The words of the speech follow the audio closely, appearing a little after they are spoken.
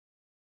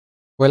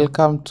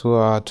Welcome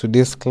to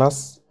today's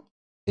class,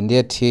 and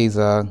yet here is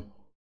a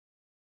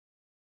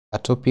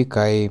topic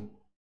I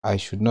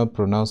should not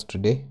pronounce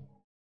today.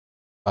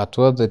 But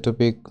what the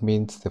topic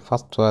means, the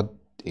first word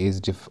is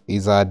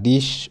a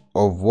dish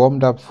of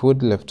warmed up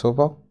food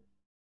leftover.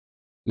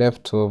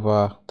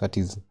 That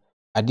is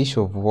a dish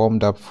of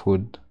warmed up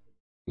food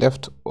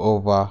left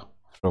over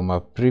from a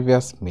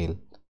previous meal.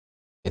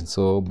 And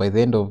so by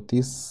the end of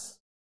this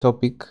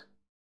topic,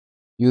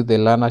 you the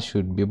learner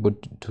should be able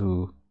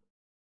to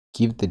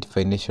give the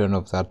definition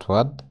of that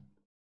word,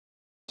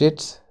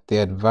 state the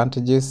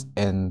advantages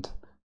and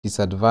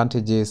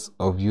disadvantages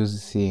of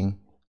using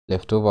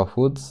leftover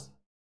foods,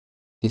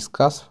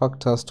 discuss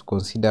factors to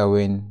consider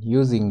when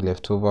using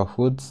leftover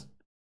foods,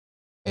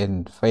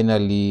 and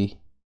finally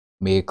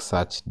make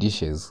such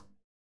dishes.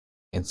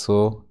 And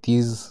so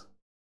these,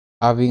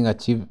 having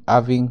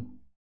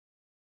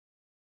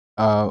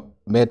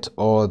met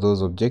all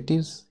those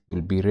objectives,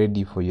 you'll be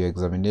ready for your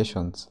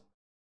examinations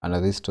under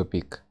this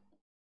topic.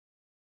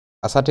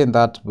 Ascertain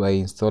that by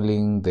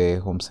installing the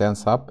Home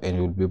Science app, and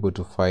you'll be able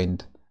to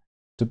find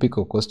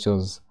topical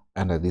questions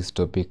under this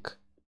topic.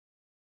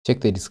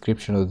 Check the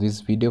description of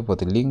this video for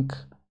the link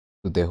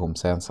to the Home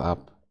Science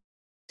app.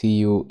 See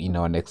you in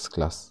our next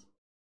class.